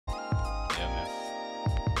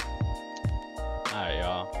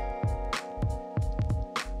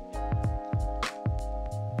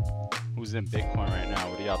who's in Bitcoin right now?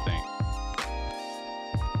 What do y'all think?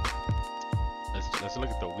 Let's look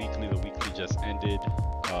at the weekly. The weekly just ended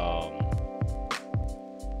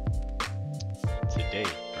today,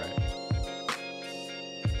 right?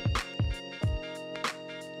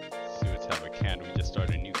 Let's see what type of candle. We just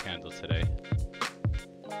started a new candle today.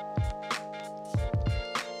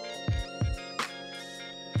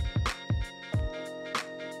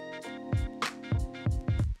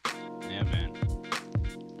 Yeah, man.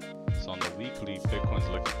 So on the weekly, Bitcoin's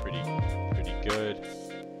looking pretty good.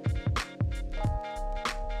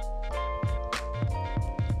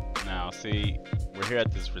 Now, see, we're here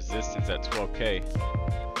at this resistance at 12K.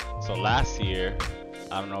 So last year,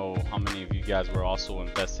 I don't know how many of you guys were also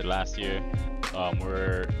invested last year.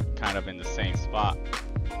 We're kind of in the same spot.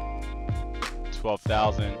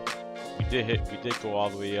 12,000. We did go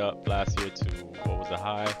all the way up last year to, what was the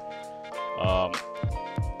high?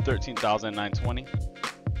 13,920.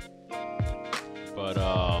 But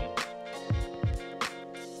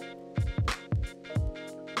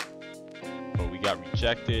we got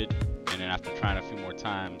rejected, and then after trying a few more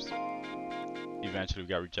times, eventually we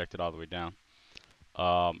got rejected all the way down.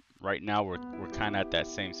 Right now we're kind of at that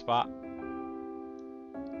same spot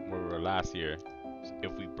where we were last year. So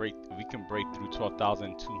if we can break through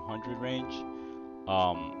 12,200 range,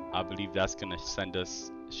 I believe that's gonna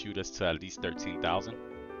shoot us to at least 13,000.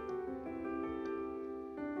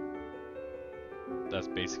 That's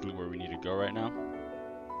basically where we need to go right now.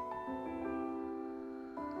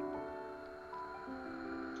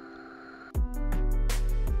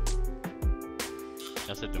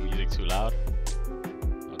 I said the music too loud.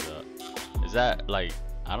 Is that like,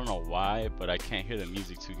 I don't know why, but I can't hear the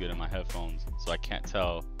music too good in my headphones, so I can't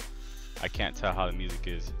tell how the music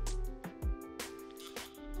is.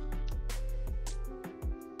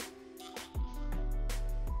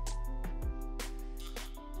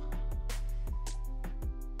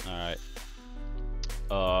 All right.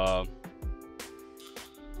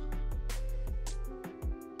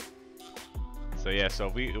 So yeah,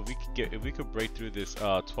 so if we could break through this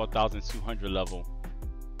 12,200 level,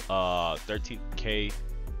 13K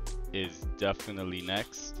is definitely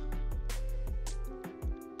next.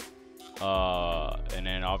 And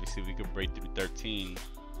then obviously if we could break through 13,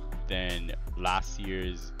 then last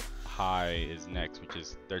year's high is next, which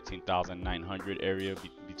is 13,900 area,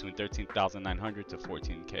 between 13,900 to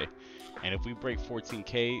 14K. And if we break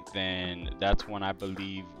 14K, then that's when I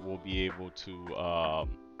believe we'll be able to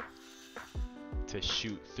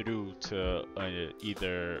shoot through to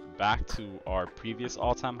either back to our previous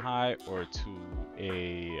all-time high or to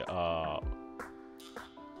a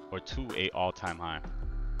all-time high.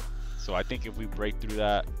 So I think if we break through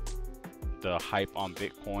that, the hype on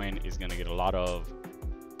Bitcoin is gonna get a lot of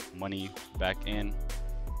money back in,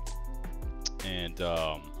 and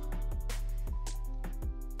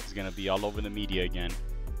it's gonna be all over the media again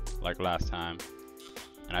like last time.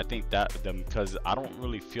 And I think that because I don't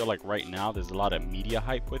really feel like right now there's a lot of media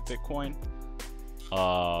hype with Bitcoin.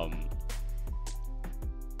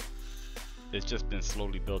 It's just been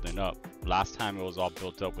slowly building up. Last time it was all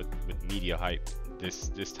built up with media hype.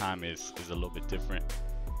 This time is a little bit different.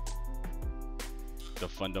 The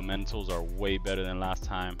fundamentals are way better than last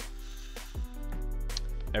time.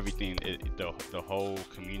 Everything, the whole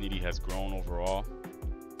community has grown overall.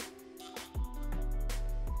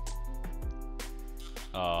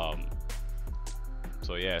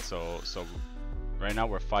 So yeah, so right now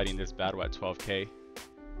we're fighting this battle at 12K.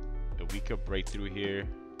 If we could break through here,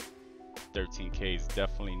 13K is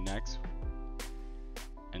definitely next,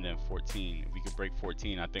 and then 14. If we could break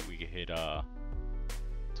 14, I think we could hit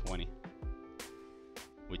 20,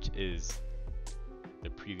 which is the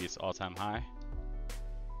previous all-time high.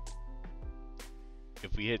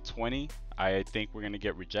 If we hit 20, I think we're gonna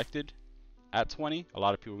get rejected at 20. A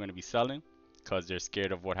lot of people are gonna be selling because they're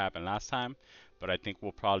scared of what happened last time. But I think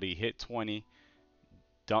we'll probably hit 20,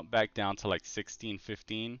 dump back down to like 16,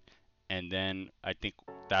 15, and then I think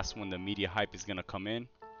that's when the media hype is gonna come in,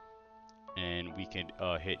 and we can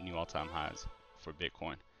hit new all-time highs for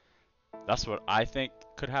Bitcoin. That's what I think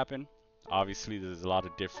could happen. Obviously, there's a lot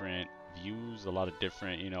of different views, a lot of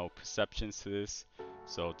different, perceptions to this.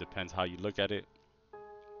 So it depends how you look at it.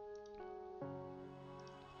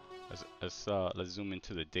 Let's zoom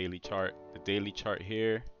into the daily chart. The daily chart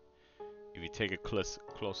here, if you take a close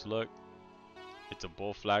look, it's a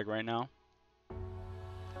bull flag right now.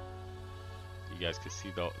 You guys can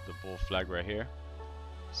see the bull flag right here.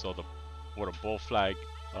 So what a bull flag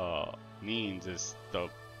means is the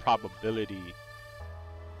probability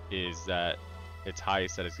is that it's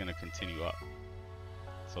highest that it's going to continue up.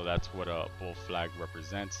 So that's what a bull flag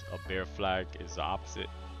represents. A bear flag is the opposite.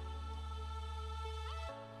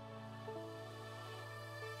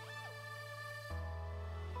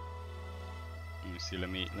 Let me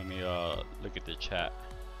see. Let me look at the chat.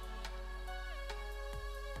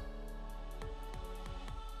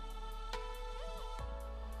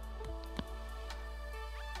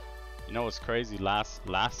 You know what's crazy? Last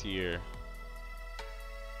year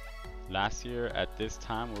at this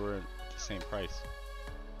time we were at the same price.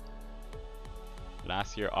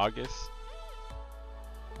 Last year August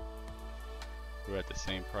we were at the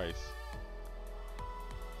same price.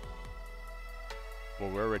 Well,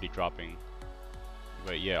 we're already dropping.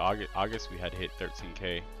 But yeah, August we had hit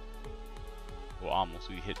 13K. Well, almost.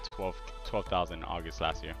 We hit 12,000 in August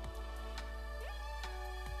last year.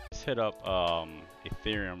 Let's hit up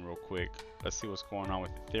Ethereum real quick. Let's see what's going on with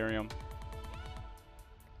Ethereum.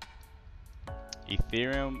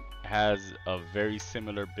 Ethereum has a very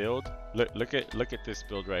similar build. Look at this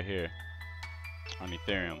build right here on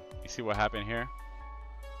Ethereum. You see what happened here?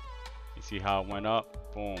 You see how it went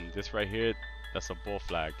up? Boom. This right here, that's a bull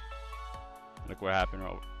flag. Look what happened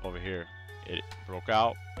over here. It broke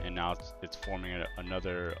out and now it's forming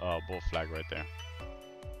another bull flag right there.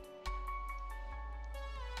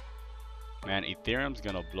 Man, Ethereum's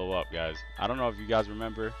gonna blow up, guys. I don't know if you guys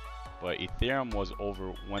remember, but Ethereum was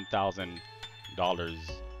over $1,000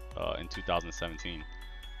 in 2017,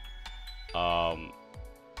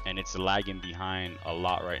 and it's lagging behind a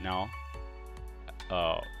lot right now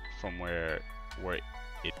from where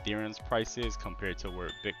Ethereum's price is compared to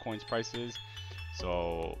where Bitcoin's price is.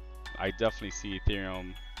 So I definitely see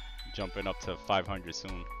Ethereum jumping up to 500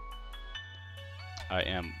 soon. I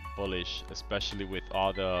am bullish, especially with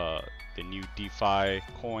all the new DeFi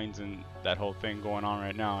coins and that whole thing going on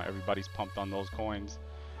right now. Everybody's pumped on those coins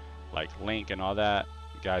like Link and all that.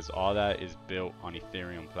 Guys, all that is built on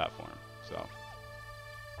Ethereum platform. So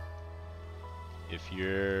if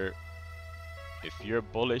you're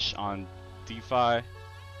bullish on DeFi,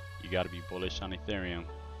 you got to be bullish on Ethereum.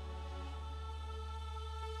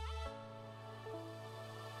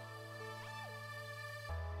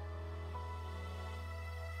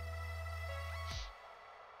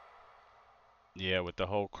 Yeah, with the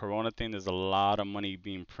whole Corona thing, there's a lot of money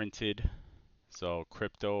being printed. So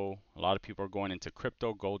crypto, a lot of people are going into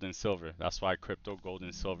crypto, gold, and silver. That's why crypto, gold,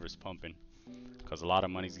 and silver is pumping, because a lot of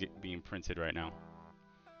money's being printed right now.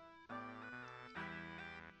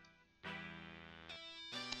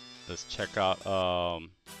 Let's check out.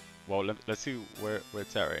 Well, let's see where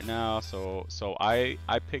it's at right now. So I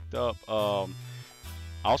picked up.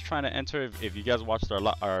 I was trying to enter. If you guys watched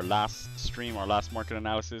our last stream, our last market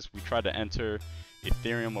analysis, we tried to enter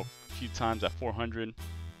Ethereum a few times at 400.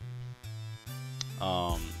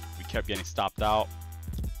 We kept getting stopped out.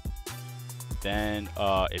 Then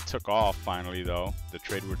it took off finally though. The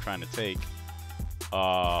trade we were trying to take.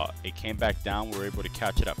 It came back down. We were able to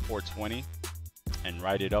catch it at 420 and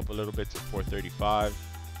ride it up a little bit to 435.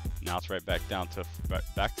 Now it's right back down to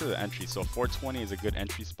back to the entry. So 420 is a good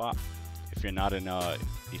entry spot if you're not in a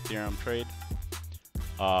Ethereum trade.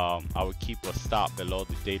 I would keep a stop below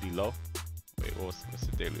the daily low. Wait, what's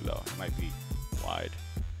the daily low? It might be wide.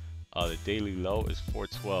 The daily low is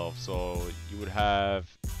 412. So you would have,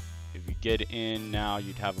 if you get in now,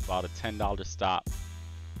 you'd have about a $10 stop.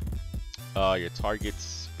 Your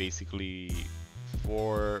target's basically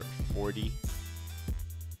 440.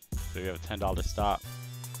 So you have a $10 stop,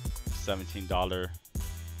 $17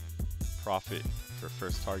 profit for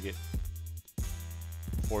first target.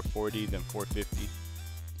 440, then 450.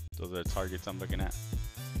 Those are the targets I'm looking at.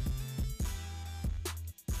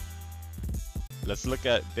 Let's look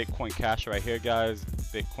at Bitcoin Cash right here, guys.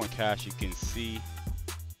 Bitcoin Cash, you can see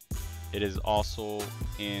it is also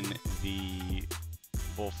in the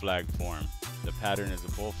bull flag form. The pattern is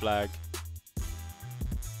a bull flag.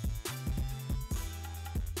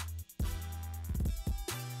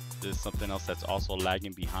 There's something else that's also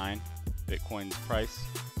lagging behind Bitcoin's price.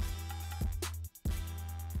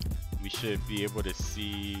 We should be able to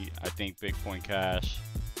see, I think Bitcoin Cash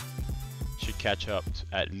should catch up,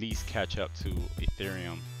 at least catch up to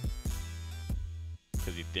Ethereum,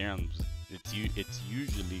 because Ethereum's it's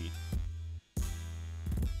usually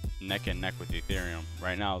neck and neck with Ethereum.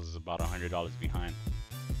 Right now it's about $100 behind.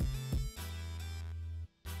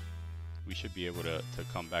 We should be able to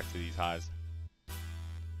come back to these highs.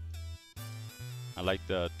 I like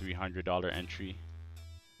the $300 entry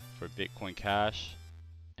for Bitcoin Cash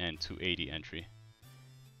and 280 entry.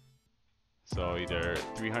 So either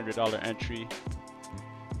 $300 entry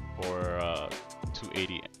or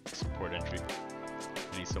 280 support entry.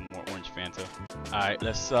 I need some more orange Fanta. All right,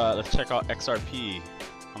 let's check out XRP.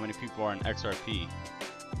 How many people are in XRP?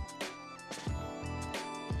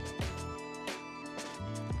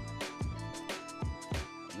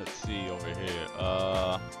 Let's see over here.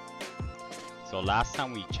 So last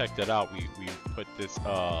time we checked it out, we put this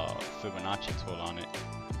Fibonacci tool on it,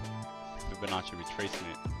 Fibonacci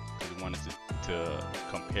retracement, because we wanted to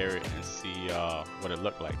compare it and see what it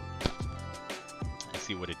looked like and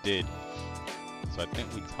see what it did. So I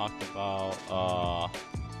think we talked about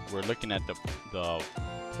we're looking at the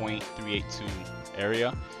 0.382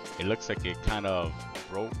 area. It looks like it kind of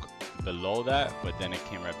broke below that, but then it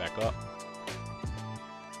came right back up.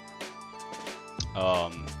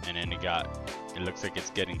 And then it looks like it's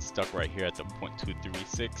getting stuck right here at the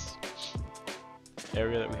 0.236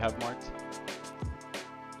 area that we have marked.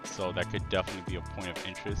 So that could definitely be a point of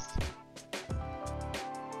interest.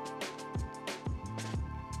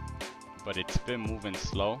 But it's been moving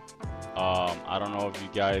slow. I don't know if you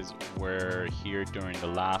guys were here during the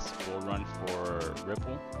last bull run for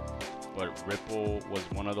Ripple, but Ripple was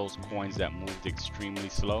one of those coins that moved extremely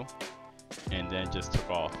slow and then just took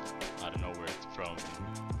off out of nowhere from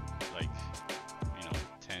like,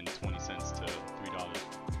 10, 20 cents to $3.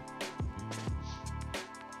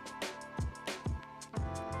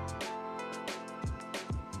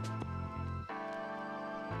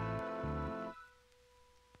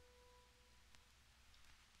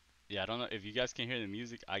 Yeah, I don't know if you guys can hear the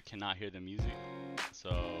music. I cannot hear the music. So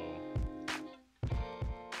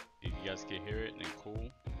if you guys can hear it, then cool.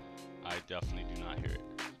 I definitely do not hear it.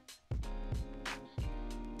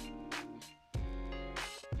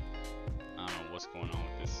 I don't know what's going on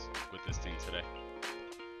with this thing today.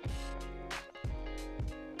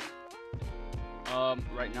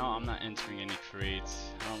 Right now I'm not entering any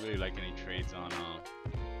trades. I don't really like any trades on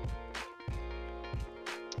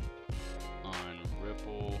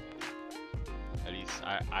Ripple. At least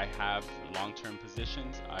I have long-term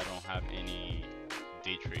positions. I don't have any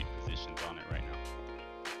day trade positions on it right now,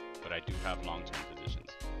 but I do have long-term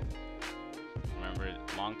positions. Remember,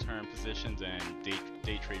 long-term positions and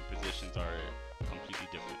day trade positions are completely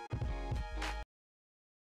different.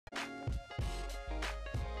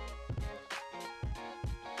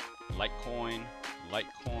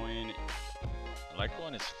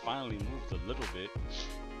 Litecoin has finally moved a little bit,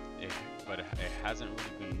 but it hasn't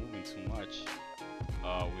really been moving too much.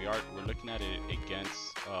 We're looking at it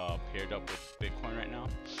against paired up with Bitcoin right now,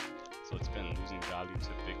 so it's been losing value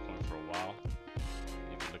to Bitcoin for a while.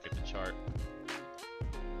 If you look at the chart,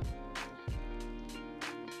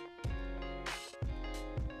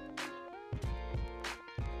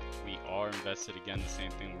 we are invested, again, the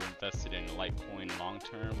same thing. We're invested in Litecoin long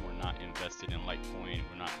term. We're not invested in Litecoin.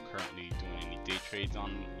 We're not currently doing any day trades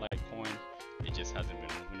on Litecoin. It just hasn't been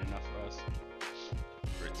moving enough for us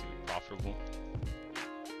for it to be profitable.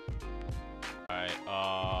 Alright,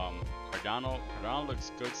 Cardano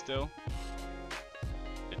looks good still.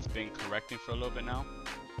 It's been correcting for a little bit now.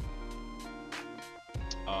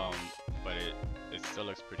 But it still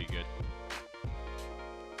looks pretty good.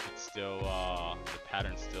 It's still the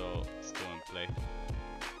pattern's still in play.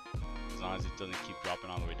 As long as it doesn't keep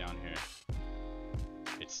dropping all the way down here.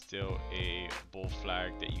 It's still a bull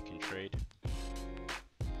flag that you can trade.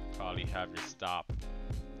 Probably have your stop.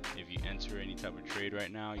 If you enter any type of trade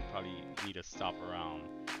right now, you probably need a stop around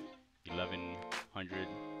 1100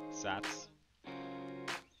 sats,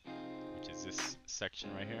 which is this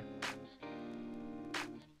section right here.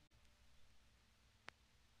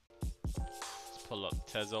 Let's pull up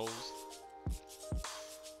Tezos.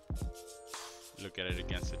 Look at it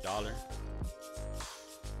against the dollar.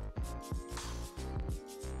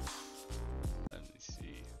 Let me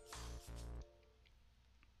see.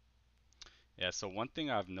 Yeah, so one thing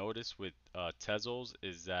I've noticed with Tezos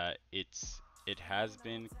is that it has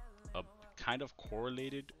been kind of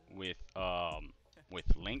correlated with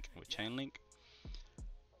Chainlink.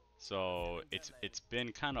 So it's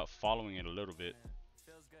been kind of following it a little bit.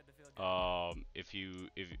 If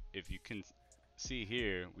you can see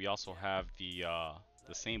here, we also have the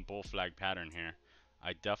same bull flag pattern here.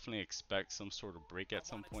 I definitely expect some sort of break at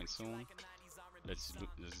some point soon. Let's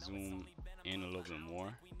zoom in a little bit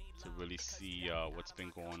more to really see what's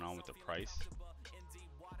been going on with the price.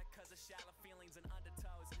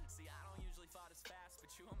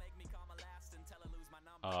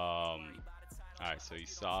 Alright, so you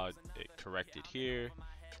saw it corrected here,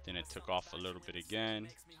 then it took off a little bit again.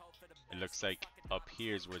 It looks like up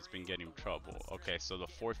here is where it's been getting trouble. Okay, so the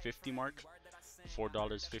 450 mark,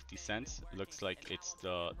 $4.50, looks like it's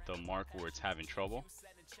the mark where it's having trouble.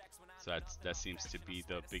 So that seems to be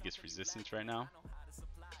the biggest resistance right now.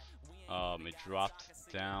 It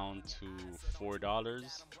dropped down to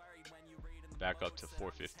 $4, back up to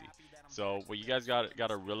 450. So what you guys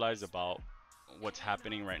gotta realize about what's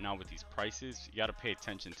happening right now with these prices, you gotta pay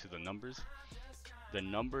attention to the numbers. the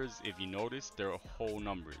numbers, if you notice, they're whole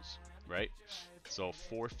numbers, right? So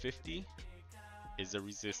 450 is a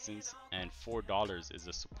resistance and $4 is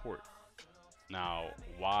a support. Now,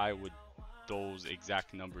 why would those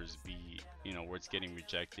exact numbers be, where it's getting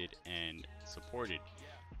rejected and supported?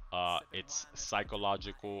 It's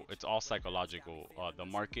psychological. It's all psychological. The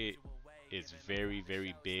market is very,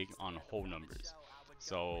 very big on whole numbers.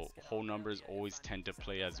 So whole numbers always tend to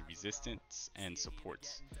play as resistance and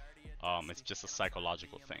supports. It's just a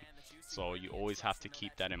psychological thing. So you always have to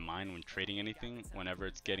keep that in mind when trading anything. Whenever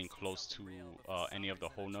it's getting close to any of the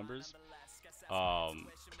whole numbers,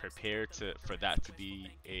 prepare for that to be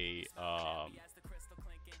a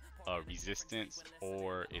resistance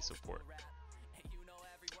or a support.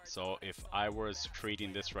 So if I was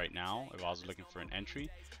trading this right now, if I was looking for an entry,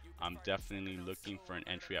 I'm definitely looking for an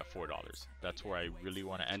entry at $4. That's where I really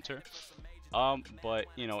want to enter. But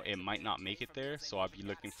it might not make it there, so I'll be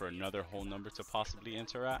looking for another whole number to possibly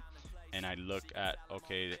enter at. And I look at,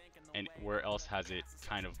 okay, and where else has it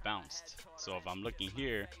kind of bounced? So if I'm looking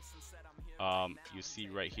here, you see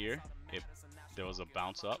right here, if there was a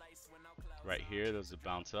bounce up, right here, there's a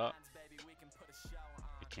bounce up.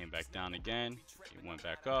 It came back down again, it went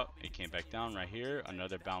back up, it came back down right here,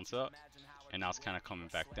 another bounce up, and now it's kind of coming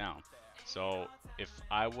back down. So if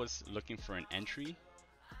I was looking for an entry,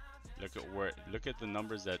 look at the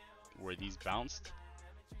numbers where these bounced.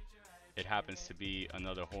 It happens to be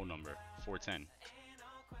another whole number, 410.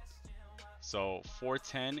 So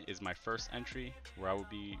 410 is my first entry where I would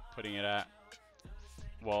be putting it at.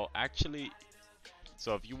 Well, actually,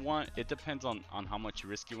 so if you want, it depends on how much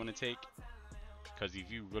risk you want to take. Because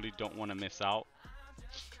if you really don't want to miss out,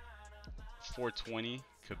 420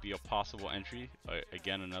 could be a possible entry.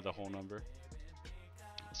 Again, another whole number.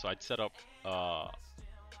 So I'd set up 3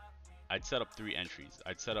 entries.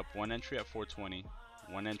 I'd set up one entry at 420,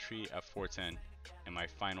 one entry at 410, and my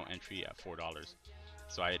final entry at $4.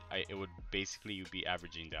 So it would basically be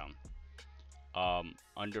averaging down.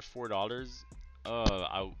 Under $4,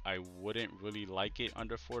 I wouldn't really like it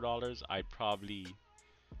under $4. I'd probably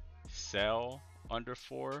sell under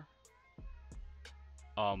 4.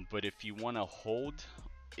 But if you want to hold,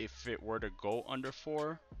 if it were to go under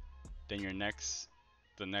 4, then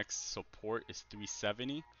the next support is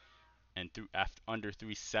 370. And under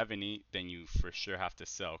 370, then you for sure have to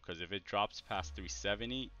sell, because if it drops past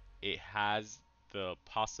 370, it has the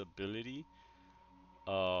possibility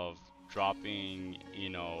of dropping,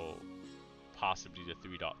 possibly to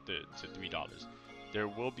 $3. There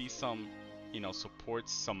will be some,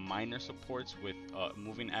 supports, some minor supports with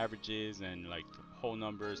moving averages and like whole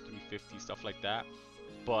numbers, 350, stuff like that.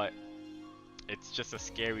 But it's just a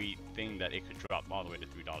scary thing that it could drop all the way to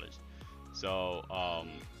 $3. So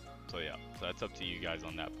yeah, so that's up to you guys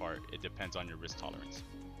on that part. It depends on your risk tolerance.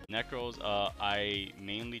 Necros, I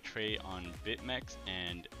mainly trade on BitMEX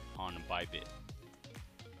and on Bybit.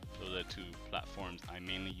 Those are the 2 platforms I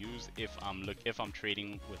mainly use if I'm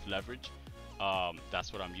trading with leverage.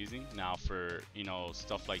 That's what I'm using. Now for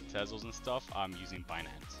stuff like Tezos and stuff, I'm using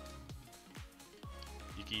Binance.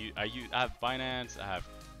 I have Binance, I have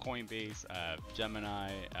Coinbase, I have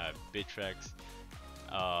Gemini, I have Bittrex.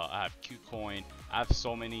 I have KuCoin. I have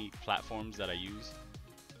so many platforms that I use,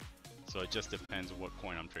 so it just depends on what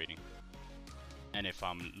coin I'm trading and if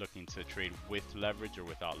I'm looking to trade with leverage or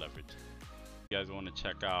without leverage. If you guys want to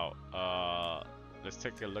check out, let's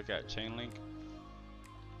take a look at Chainlink.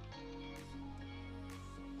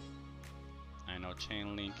 I know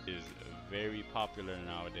Chainlink is very popular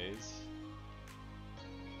nowadays.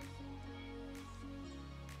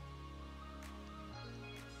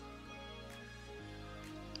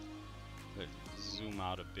 Zoom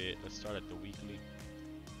out a bit. Let's start at the weekly.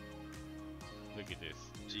 Look at this.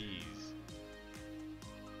 Jeez.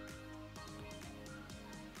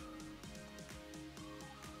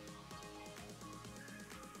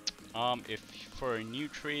 If for a new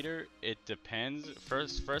trader, it depends.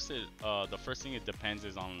 The first thing it depends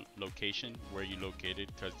is on location, where you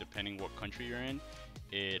located, because depending what country you're in,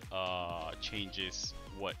 it changes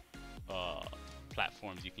what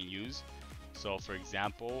platforms you can use. So for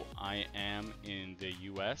example, I am in the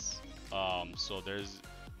US, so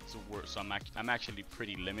I'm actually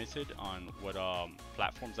pretty limited on what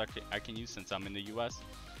platforms I can use since I'm in the US,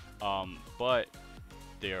 but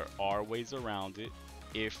there are ways around it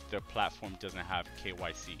if the platform doesn't have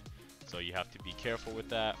KYC, so you have to be careful with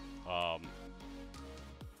that.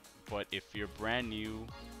 But if you're brand new,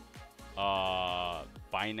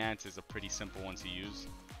 Binance is a pretty simple one to use.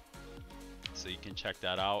 So you can check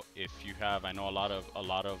that out. If you have, I know a lot of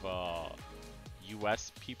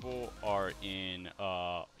US people are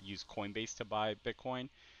use Coinbase to buy Bitcoin,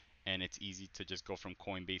 and it's easy to just go from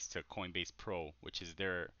Coinbase to Coinbase Pro, which is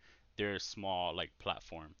their small like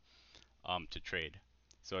platform to trade.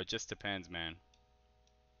 So it just depends, man.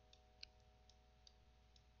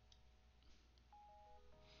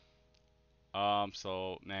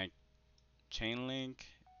 So man, Chainlink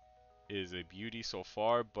is a beauty so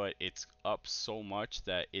far, but it's up so much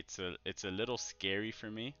that it's a little scary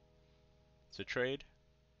for me to trade.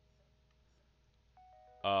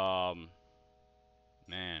 Um,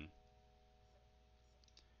 Man,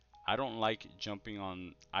 I don't like jumping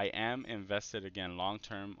on. I am invested again long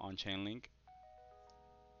term on Chainlink,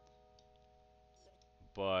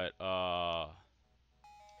 but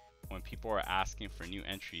when people are asking for new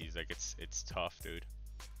entries, like it's tough, dude.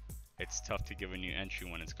 It's tough to give a new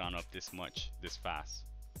entry when it's gone up this much, this fast.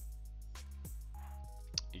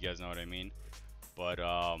 You guys know what I mean? But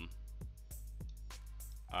alright.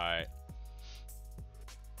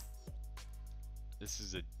 This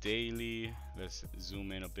is a daily. Let's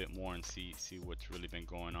zoom in a bit more and see what's really been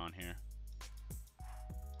going on here.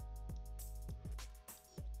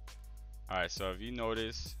 Alright, so if you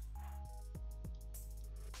notice,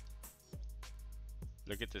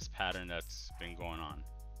 look at this pattern that's been going on.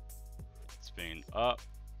 It's been up,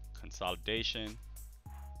 consolidation,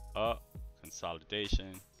 up,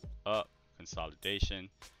 consolidation, up, consolidation.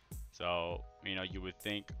 So, you know, you would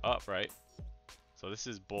think up, right? So this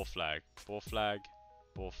is bull flag, bull flag,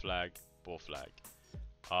 bull flag, bull flag.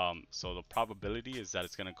 So the probability is that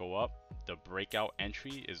it's gonna go up. The breakout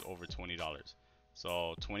entry is over $20.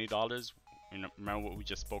 So $20, remember what we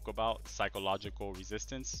just spoke about, psychological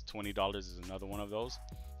resistance. $20 is another one of those.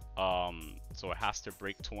 So it has to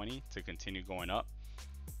break 20 to continue going up.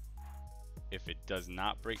 If it does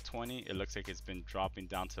not break 20, it looks like it's been dropping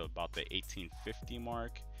down to about the 1850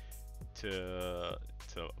 mark to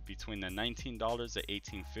between the $19 to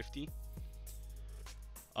 1850.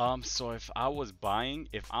 So if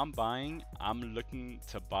I'm buying, I'm looking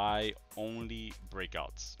to buy only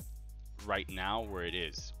breakouts right now where it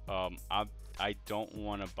is. I don't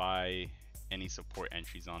want to buy any support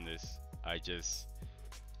entries on this. I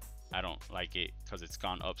don't like it because it's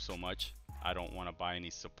gone up so much. I don't want to buy any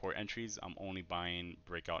support entries. I'm only buying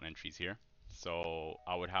breakout entries here. So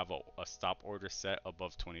I would have a stop order set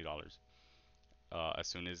above $20. As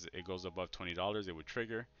soon as it goes above $20, it would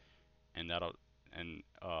trigger, and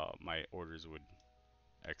my orders would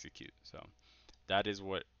execute. So that is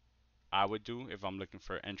what I would do if I'm looking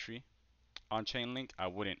for entry on Chainlink. I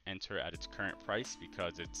wouldn't enter at its current price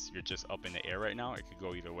because you're just up in the air right now. It could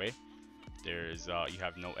go either way. You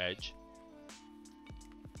have no edge.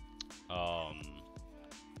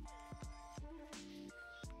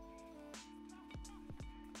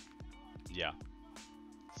 Yeah.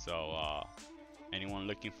 So anyone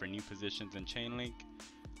looking for new positions in Chainlink,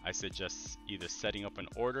 I suggest either setting up an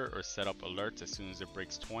order or set up alerts as soon as it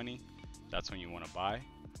breaks 20. That's when you want to buy,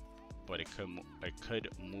 but it could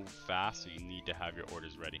move fast, so you need to have your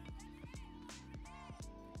orders ready.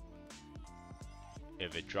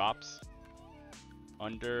 If it drops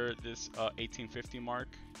under this 1850 mark,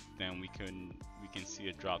 then we can see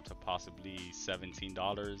a drop to possibly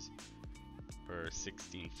 $17 or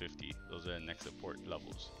 $16.50. Those are the next support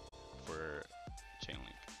levels for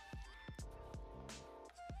Chainlink.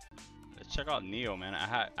 Let's check out Neo, man.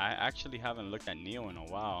 I actually haven't looked at Neo in a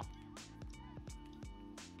while.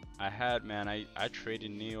 I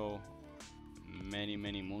traded Neo many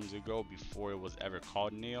moons ago before it was ever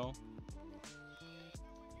called Neo.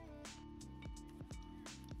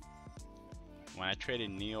 When I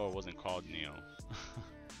traded Neo, it wasn't called Neo.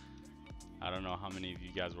 I don't know how many of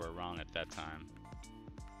you guys were around at that time.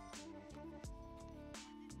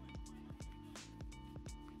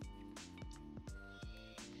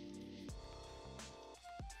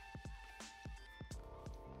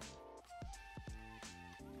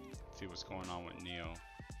 See what's going on with Neo.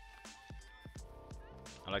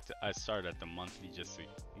 I started at the monthly just to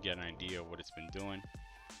get an idea of what it's been doing.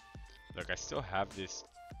 Look, I still have this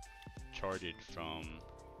charted from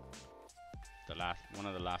one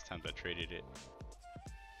of the last times I traded it.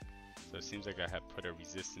 So it seems like I have put a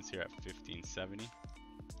resistance here at 1570,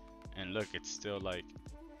 and look, it's still like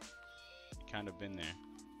kind of been there.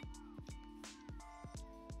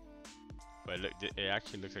 But look, it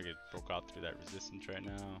actually looks like it broke out through that resistance right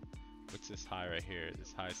now. What's this high right here?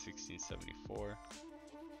 This high is 1674.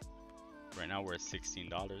 Right now we're at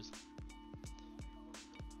 $16.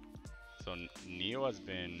 So Neo has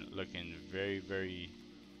been looking very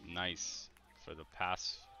nice for the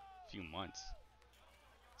past few months,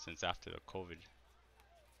 since after the COVID.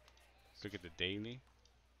 Let's look at the daily.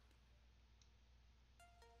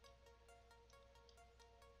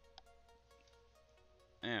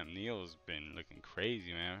 Damn, Neo's been looking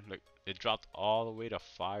crazy, man. Look, it dropped all the way to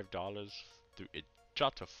 $5. It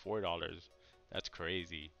dropped to $4. That's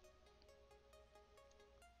crazy.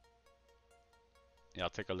 Yeah, I'll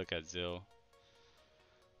take a look at ZIL.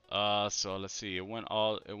 So let's see. It went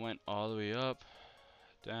all the way up,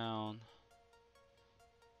 down,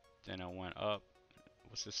 then it went up.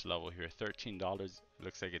 What's this level here? $13.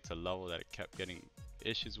 Looks like it's a level that it kept getting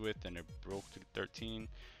issues with, and it broke through 13.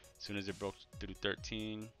 As soon as it broke through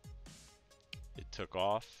 13, it took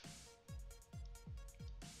off.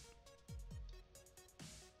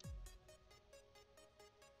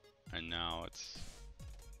 And now it's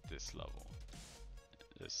this level.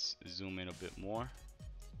 Let's zoom in a bit more.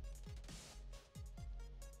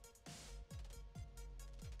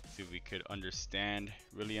 See if we could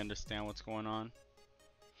really understand what's going on.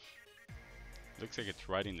 Looks like it's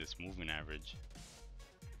riding this moving average.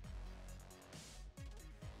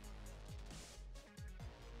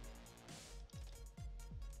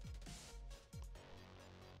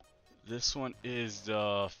 This one is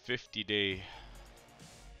the 50-day.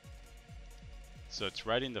 So it's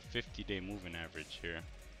riding the 50-day moving average here.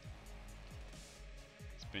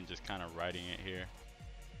 It's been just kind of riding it here.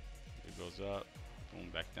 It goes up, boom,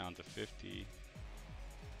 back down to 50.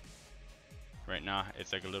 Right now,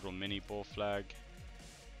 it's like a little mini bull flag.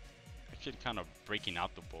 Actually, kind of breaking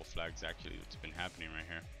out the bull flags. Actually, what's been happening right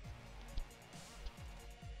here.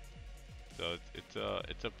 So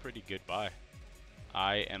it's a pretty good buy.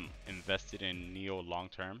 I am invested in Neo long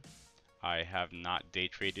term. I have not day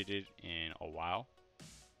traded it in a while,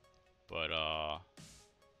 but I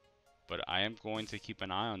am going to keep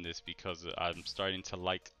an eye on this because I'm starting to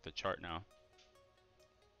like the chart now.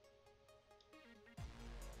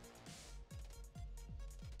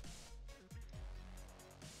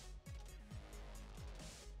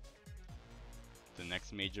 The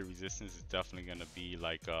next major resistance is definitely gonna be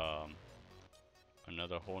like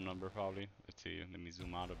another whole number probably. Let's see. Let me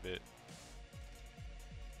zoom out a bit.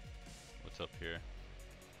 What's up here?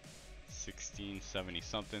 1670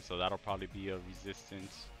 something, so that'll probably be a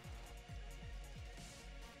resistance.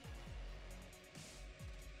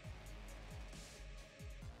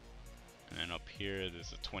 And then up here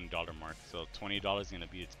there's a $20 mark, so $20 is going to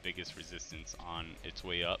be its biggest resistance on its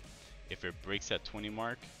way up. If it breaks that 20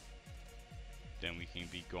 mark, then we can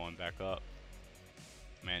be going back up.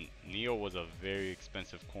 Man, Neo was a very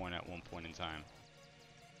expensive coin at one point in time.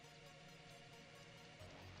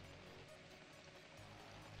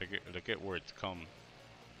 Look at where it's come.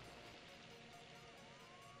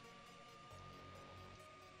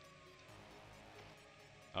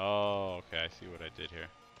 Oh, okay, I see what I did here.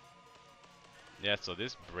 Yeah, so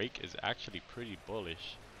this break is actually pretty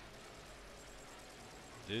bullish.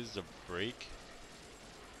 This is a break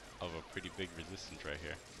of a pretty big resistance right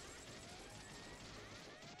here.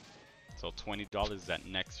 So $20 is that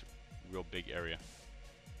next real big area.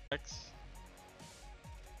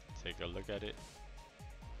 Take a look at it.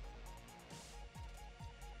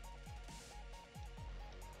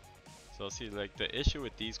 So see, like the issue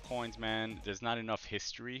with these coins, man, there's not enough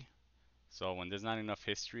history. So when there's not enough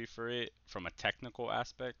history for it, from a technical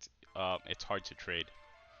aspect, it's hard to trade.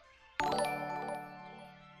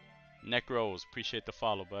 Necros, appreciate the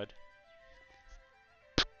follow, bud.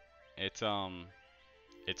 It's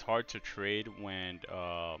hard to trade when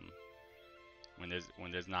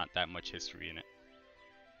there's not that much history in it.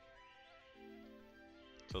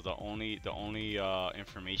 So the only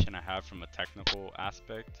information I have from a technical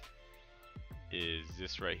aspect is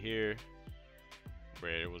this right here,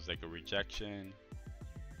 where it was like a rejection,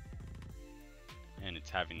 and it's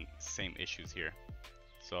having same issues here.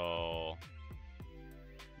 So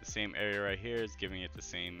the same area right here is giving it the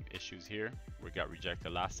same issues here, where it got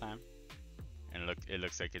rejected last time, and look, it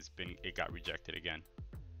looks like it got rejected again.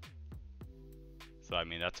 So I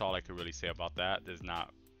mean, that's all I could really say about that. There's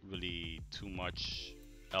not really too much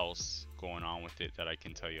else going on with it that I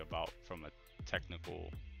can tell you about from a technical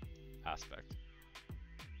aspect.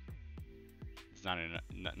 It's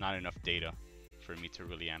not enough data for me to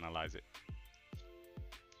really analyze it.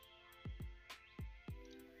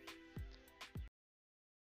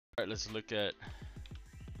 All right, let's look at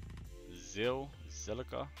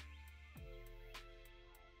Zilliqa.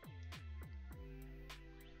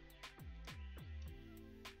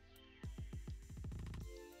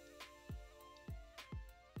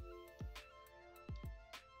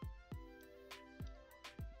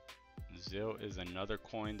 ZIL is another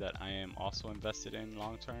coin that I am also invested in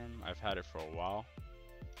long term. I've had it for a while.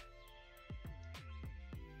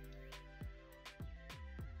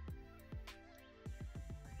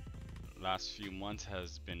 Last few months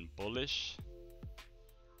has been bullish.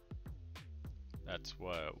 That's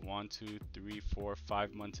what, 1, 2, 3, 4,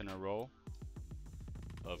 5 months in a row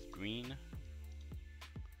of green.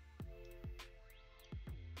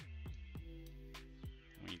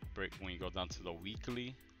 When you go down to the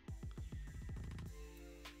weekly,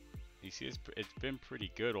 you see it's been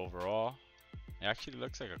pretty good overall. It actually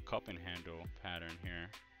looks like a cup and handle pattern here.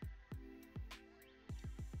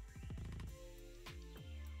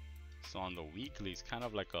 So on the weekly, it's kind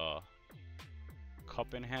of like a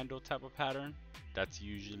cup and handle type of pattern. That's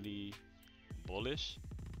usually bullish.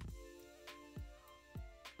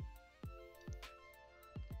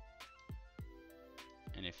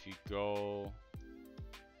 And if you go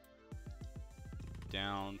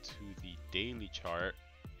down to the daily chart,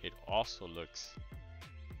 it also looks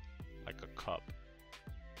like a cup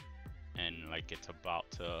and like it's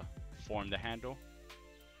about to form the handle.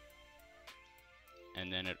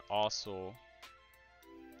 And then it also,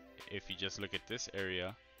 if you just look at this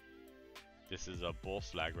area, this is a bull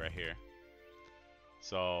flag right here.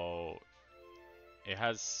 So it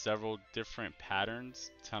has several different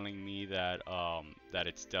patterns telling me that that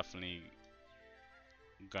it's definitely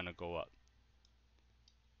gonna go up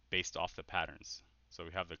based off the patterns. So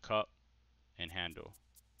we have the cup and handle.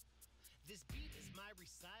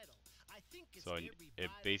 So it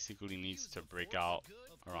basically needs to break out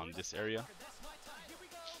around this area.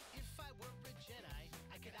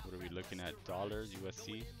 What are we looking at? Dollars,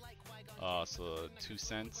 USD. So 2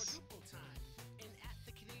 cents.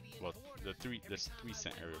 Well, this 3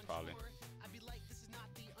 cent area probably.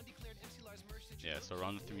 Yeah, so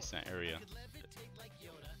around the 3 cent area.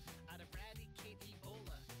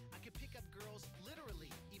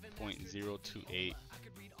 0.028.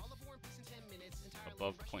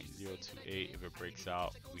 Above 0.028, if it breaks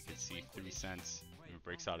out, we could see 3 cents. If it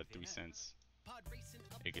breaks out at 3 cents,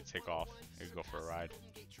 it could take off. It could go for a ride.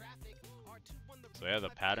 So yeah, the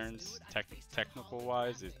patterns, technical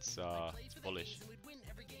wise, it's bullish.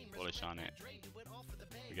 Bullish on it.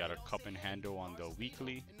 We got a cup and handle on the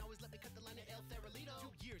weekly.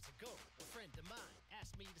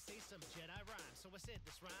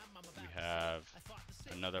 We have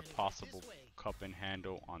another possible cup and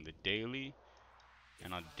handle on the daily.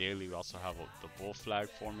 And on daily, we also have the bull flag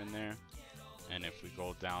forming there. And if we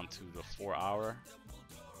go down to the 4 hour,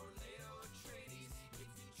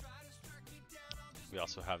 we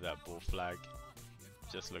also have that bull flag.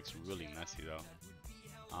 Just looks really messy though.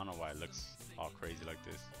 I don't know why it looks all crazy like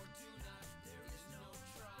this.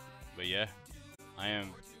 But yeah, I am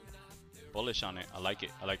bullish on it. I like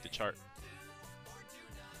it. I like the chart.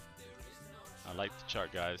 I like the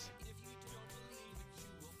chart, guys.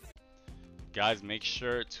 Guys, make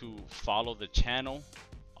sure to follow the channel.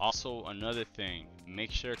 Also, another thing,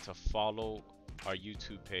 make sure to follow our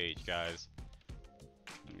YouTube page, guys.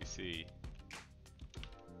 Let me see.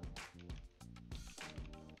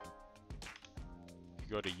 You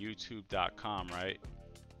go to youtube.com, right?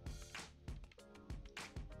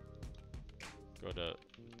 Go to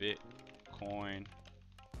Bitcoin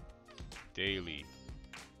Daily.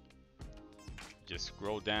 Just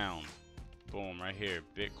scroll down. Boom, right here,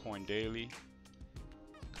 Bitcoin Daily.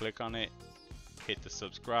 Click on it, hit the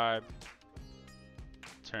subscribe,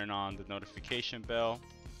 turn on the notification bell.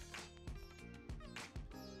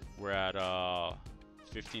 We're at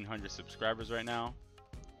 1,500 subscribers right now.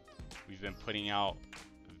 We've been putting out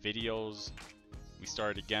videos. We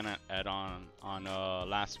started again on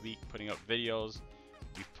last week putting up videos.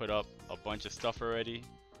 We've put up a bunch of stuff already.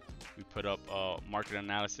 We put up market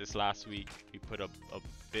analysis last week. We put up a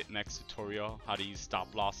BitMEX tutorial, how to use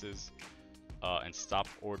stop losses and stop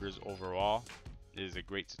orders overall. It is a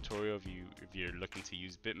great tutorial if you're looking to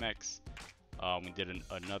use BitMEX. We did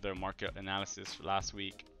another market analysis last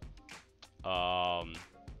week.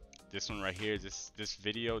 This one right here, this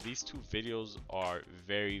video, these two videos are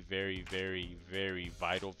very, very, very, very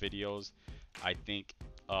vital videos. I think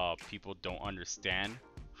people don't understand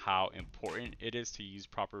how important it is to use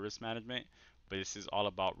proper risk management, but this is all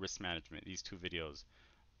about risk management, these two videos.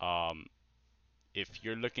 If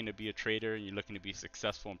you're looking to be a trader, you're looking to be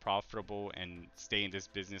successful and profitable and stay in this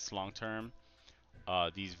business long term,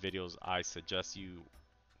 these videos I suggest you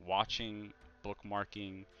watching,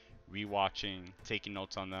 bookmarking, rewatching, taking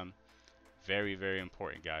notes on them. Very, very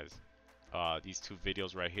important, guys. These two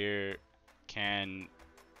videos right here can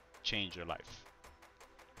change your life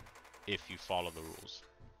if you follow the rules.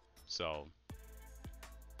 So,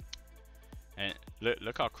 and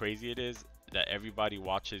look how crazy it is that everybody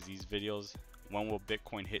watches these videos. When will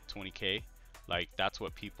Bitcoin hit 20K? Like, that's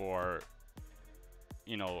what people are,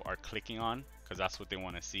 you know, are clicking on because that's what they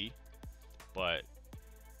want to see. But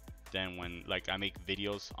then when, like, I make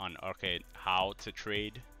videos on, okay, how to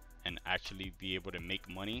trade and actually be able to make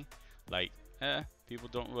money, like, people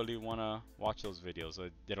don't really want to watch those videos, or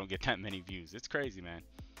they don't get that many views. It's crazy, man.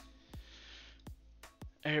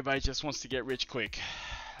 Everybody just wants to get rich quick.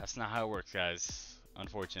 That's not how it works, guys,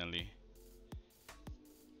 unfortunately.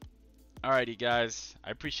 Alrighty, guys,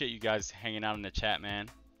 I appreciate you guys hanging out in the chat, man.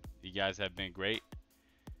 You guys have been great.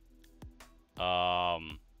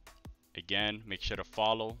 Again, make sure to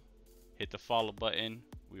follow, hit the follow button.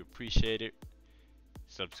 We appreciate it.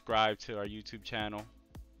 Subscribe to our YouTube channel.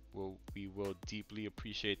 We will deeply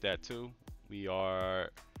appreciate that too. We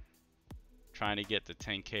are trying to get to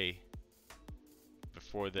 10K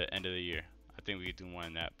before the end of the year. I think we could do more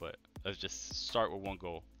than that, but let's just start with one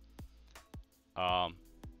goal.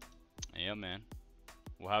 Yeah, man.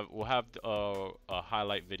 We'll have a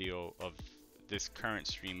highlight video of this current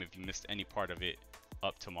stream, if you missed any part of it,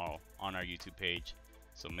 up tomorrow on our YouTube page.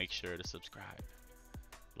 So make sure to subscribe.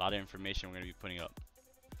 A lot of information we're gonna be putting up.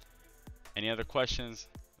 Any other questions?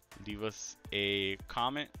 Leave us a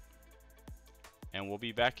comment, and we'll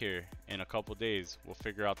be back here in a couple days. We'll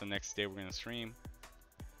figure out the next day we're gonna stream,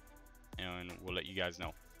 and we'll let you guys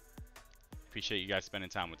know. Appreciate you guys spending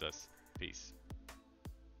time with us. Peace.